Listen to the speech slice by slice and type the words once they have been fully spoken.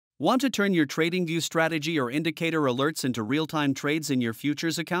Want to turn your TradingView strategy or indicator alerts into real-time trades in your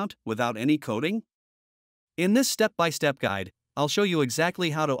futures account without any coding? In this step-by-step guide, I'll show you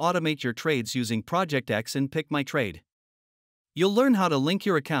exactly how to automate your trades using ProjectX and Pick My Trade. You'll learn how to link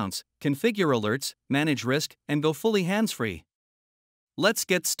your accounts, configure alerts, manage risk, and go fully hands-free. Let's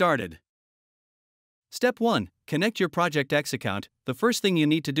get started. Step 1. Connect your ProjectX account. The first thing you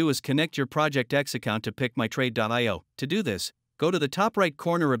need to do is connect your ProjectX account to pickmytrade.io. To do this, go to the top right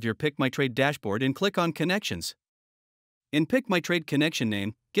corner of your Pick My Trade dashboard and click on Connections. In Pick My Trade connection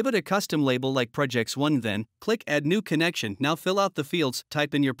name, give it a custom label like Projects1, then click Add New Connection. Now fill out the fields,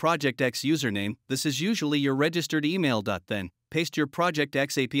 type in your ProjectX username, this is usually your registered email. Then, paste your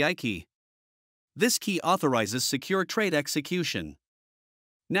ProjectX API key. This key authorizes secure trade execution.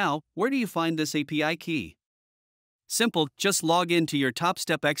 Now, where do you find this API key? Simple, just log into your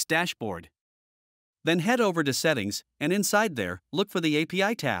TopStepX dashboard. Then head over to Settings, and inside there, look for the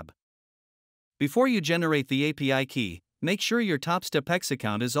API tab. Before you generate the API key, make sure your TopStepX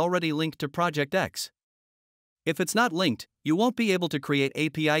account is already linked to ProjectX. If it's not linked, you won't be able to create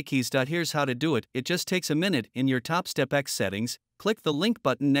API keys. Here's how to do it. It just takes a minute. In your TopStepX settings, click the link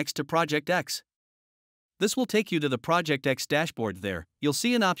button next to ProjectX. This will take you to the ProjectX dashboard. There, you'll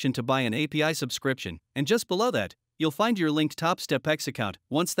see an option to buy an API subscription, and just below that, you'll find your linked TopStepX account.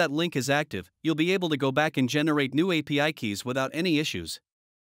 Once that link is active, you'll be able to go back and generate new API keys without any issues.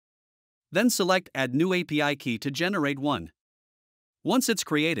 Then select Add New API Key to generate one. Once it's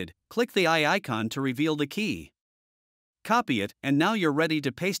created, click the eye icon to reveal the key. Copy it, and now you're ready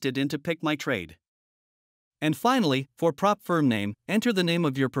to paste it into Pick My Trade. And finally, for prop firm name, enter the name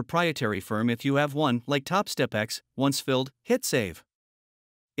of your proprietary firm if you have one, like TopStepX. Once filled, hit Save.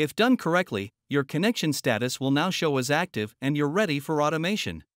 If done correctly, your connection status will now show as active and you're ready for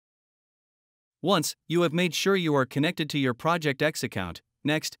automation. Once you have made sure you are connected to your ProjectX account,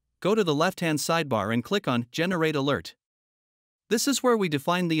 next, go to the left-hand sidebar and click on Generate Alert. This is where we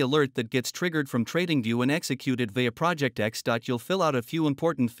define the alert that gets triggered from TradingView and executed via ProjectX. You'll fill out a few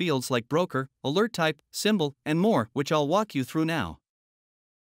important fields like broker, alert type, symbol, and more, which I'll walk you through now.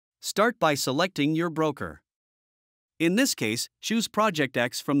 Start by selecting your broker. In this case, choose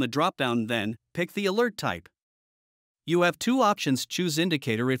ProjectX from the drop-down, then pick the alert type. You have two options: choose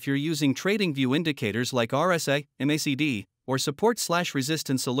indicator if you're using TradingView indicators like RSI, MACD, or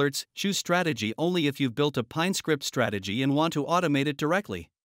support/resistance alerts. Choose strategy only if you've built a PineScript strategy and want to automate it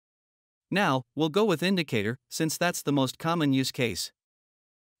directly. Now, we'll go with indicator, since that's the most common use case.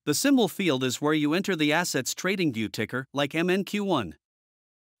 The symbol field is where you enter the asset's TradingView ticker, like MNQ1.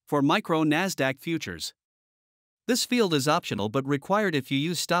 For micro NASDAQ futures, this field is optional but required if you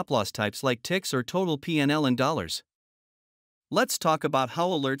use stop-loss types like ticks or total P&L in dollars. Let's talk about how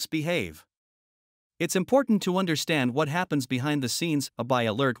alerts behave. It's important to understand what happens behind the scenes. A buy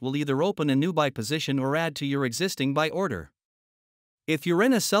alert will either open a new buy position or add to your existing buy order. If you're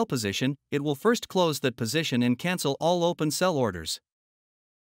in a sell position, it will first close that position and cancel all open sell orders.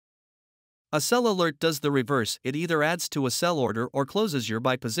 A sell alert does the reverse. It either adds to a sell order or closes your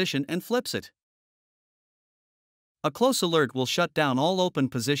buy position and flips it. A close alert will shut down all open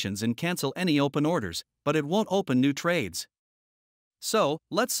positions and cancel any open orders, but it won't open new trades. So,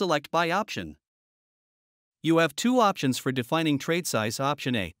 let's select buy option. You have two options for defining trade size.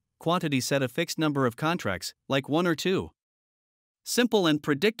 Option A, quantity: set a fixed number of contracts, like 1 or 2. Simple and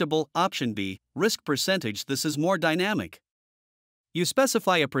predictable. Option B, risk percentage. This is more dynamic. You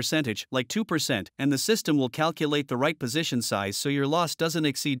specify a percentage, like 2%, and the system will calculate the right position size so your loss doesn't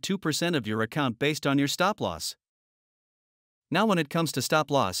exceed 2% of your account based on your stop loss. Now when it comes to stop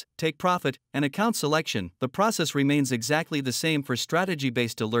loss, take profit, and account selection, the process remains exactly the same for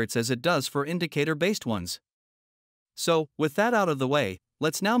strategy-based alerts as it does for indicator-based ones. So, with that out of the way,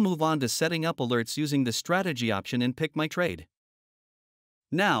 let's now move on to setting up alerts using the strategy option in Pick My Trade.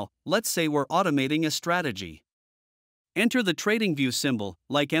 Now, let's say we're automating a strategy. Enter the TradingView symbol,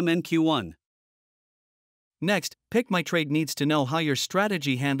 like MNQ1. Next, Pick My Trade needs to know how your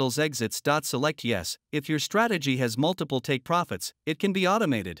strategy handles exits. Select yes. If your strategy has multiple take profits, it can be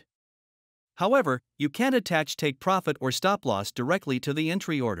automated. However, you can't attach take profit or stop loss directly to the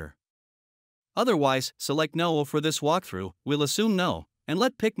entry order. Otherwise, select no for this walkthrough. We'll assume no, and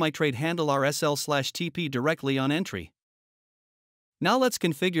let Pick My Trade handle RSL/TP directly on entry. Now let's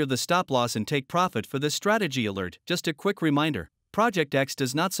configure the stop loss and take profit for this strategy alert. Just a quick reminder, ProjectX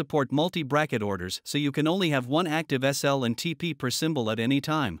does not support multi-bracket orders, so you can only have one active SL and TP per symbol at any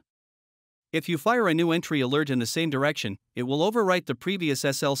time. If you fire a new entry alert in the same direction, it will overwrite the previous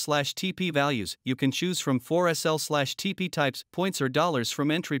SL/TP values. You can choose from 4 SL/TP types, points or dollars from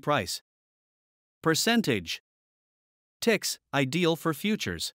entry price. Percentage. Ticks, ideal for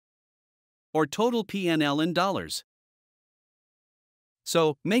futures. or total P&L in dollars.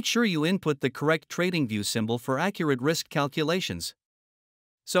 So, make sure you input the correct TradingView symbol for accurate risk calculations.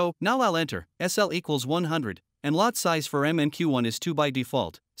 So, now I'll enter SL equals 100, and lot size for MNQ1 is 2 by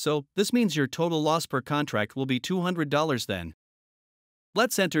default, so this means your total loss per contract will be $200 then.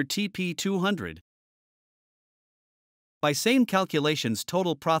 Let's enter TP 200. By same calculations,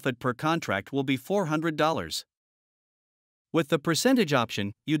 total profit per contract will be $400. With the percentage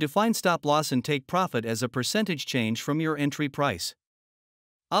option, you define stop loss and take profit as a percentage change from your entry price.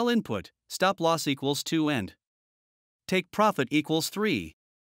 I'll input stop loss equals 2 and take profit equals 3.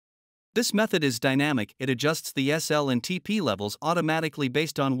 This method is dynamic, it adjusts the SL and TP levels automatically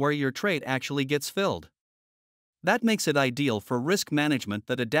based on where your trade actually gets filled. That makes it ideal for risk management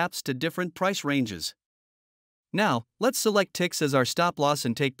that adapts to different price ranges. Now, let's select ticks as our stop loss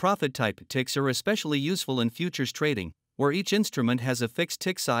and take profit type. Ticks are especially useful in futures trading, where each instrument has a fixed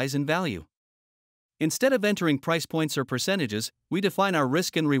tick size and value. Instead of entering price points or percentages, we define our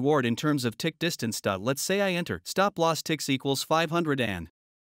risk and reward in terms of tick distance. Let's say I enter stop loss ticks equals 500 and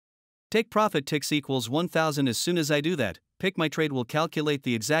take profit ticks equals 1000. As soon as I do that, Pick My Trade will calculate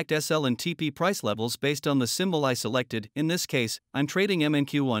the exact SL and TP price levels based on the symbol I selected. In this case, I'm trading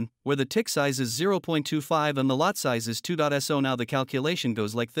MNQ1, where the tick size is 0.25 and the lot size is 2.so. Now the calculation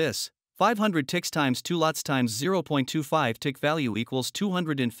goes like this. 500 ticks times 2 lots times 0.25 tick value equals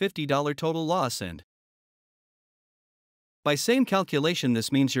 $250 total loss and by same calculation,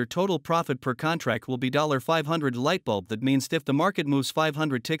 this means your total profit per contract will be $500 light bulb. That means if the market moves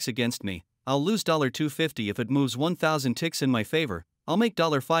 500 ticks against me, I'll lose $250. If it moves 1000 ticks in my favor, I'll make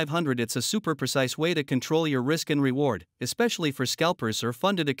 $500. It's a super precise way to control your risk and reward, especially for scalpers or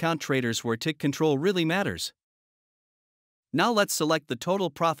funded account traders where tick control really matters. Now let's select the total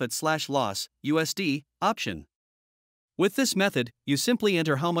profit/loss USD option. With this method, you simply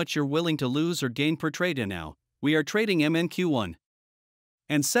enter how much you're willing to lose or gain per trade. And now, we are trading MNQ1.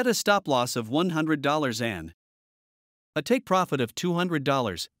 And set a stop loss of $100 and a take profit of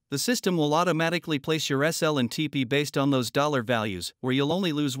 $200. The system will automatically place your SL and TP based on those dollar values, where you'll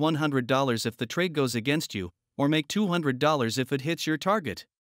only lose $100 if the trade goes against you, or make $200 if it hits your target.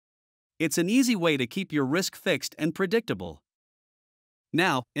 It's an easy way to keep your risk fixed and predictable.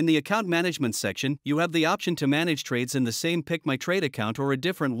 Now, in the account management section, you have the option to manage trades in the same Pick My Trade account or a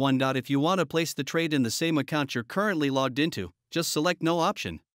different one. If you want to place the trade in the same account you're currently logged into, just select No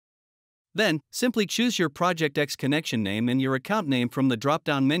option. Then, simply choose your ProjectX connection name and your account name from the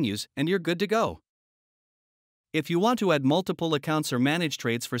drop-down menus, and you're good to go. If you want to add multiple accounts or manage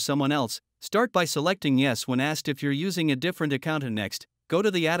trades for someone else, start by selecting Yes when asked if you're using a different account, and next, go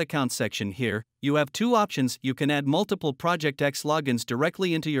to the Add Account section. Here, you have two options. You can add multiple ProjectX logins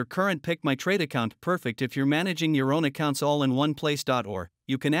directly into your current Pick My Trade account, perfect if you're managing your own accounts all in one place. Or,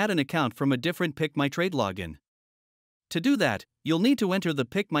 you can add an account from a different Pick My Trade login. To do that, you'll need to enter the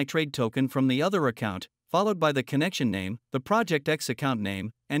Pick My Trade token from the other account, followed by the connection name, the ProjectX account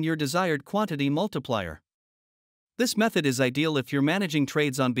name, and your desired quantity multiplier. This method is ideal if you're managing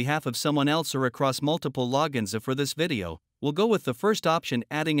trades on behalf of someone else or across multiple logins. For this video, we'll go with the first option,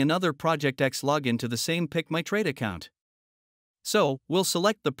 adding another ProjectX login to the same Pick My Trade account. So, we'll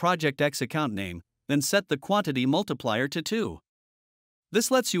select the ProjectX account name, then set the quantity multiplier to 2. This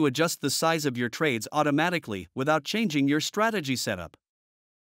lets you adjust the size of your trades automatically without changing your strategy setup.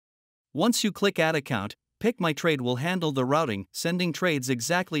 Once you click Add Account, Pick My Trade will handle the routing, sending trades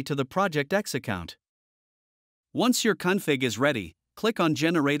exactly to the ProjectX account. Once your config is ready, click on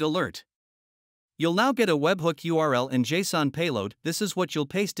Generate Alert. You'll now get a webhook URL and JSON payload. This is what you'll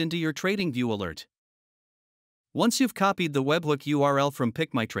paste into your TradingView alert. Once you've copied the webhook URL from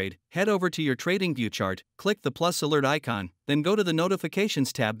Pick My Trade, head over to your TradingView chart, click the plus alert icon, then go to the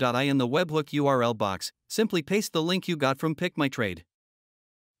Notifications tab. In the webhook URL box, simply paste the link you got from Pick My Trade.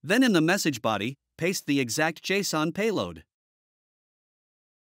 Then in the message body, paste the exact JSON payload.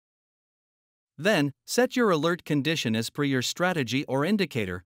 Then, set your alert condition as per your strategy or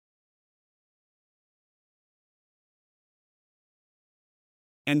indicator,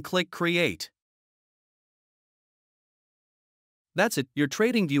 and click Create. That's it, your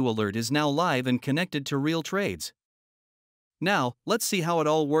TradingView alert is now live and connected to real trades. Now, let's see how it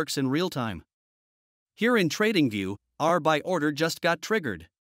all works in real time. Here in TradingView, our buy order just got triggered.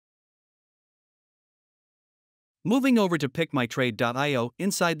 Moving over to pickmytrade.io,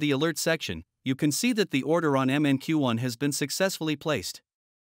 inside the alert section, you can see that the order on MNQ1 has been successfully placed.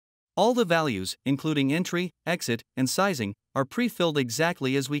 All the values, including entry, exit, and sizing, are pre-filled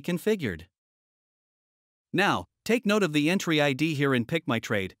exactly as we configured. Now, take note of the entry ID here in Pick My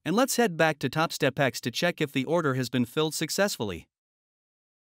Trade, and let's head back to TopStepX to check if the order has been filled successfully.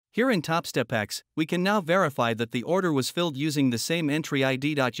 Here in TopStepX, we can now verify that the order was filled using the same entry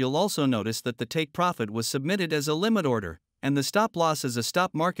ID. You'll also notice that the take profit was submitted as a limit order, and the stop loss as a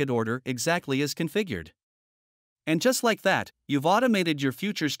stop market order exactly as configured. And just like that, you've automated your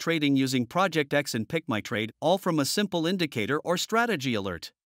futures trading using ProjectX and PickMyTrade, all from a simple indicator or strategy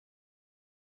alert.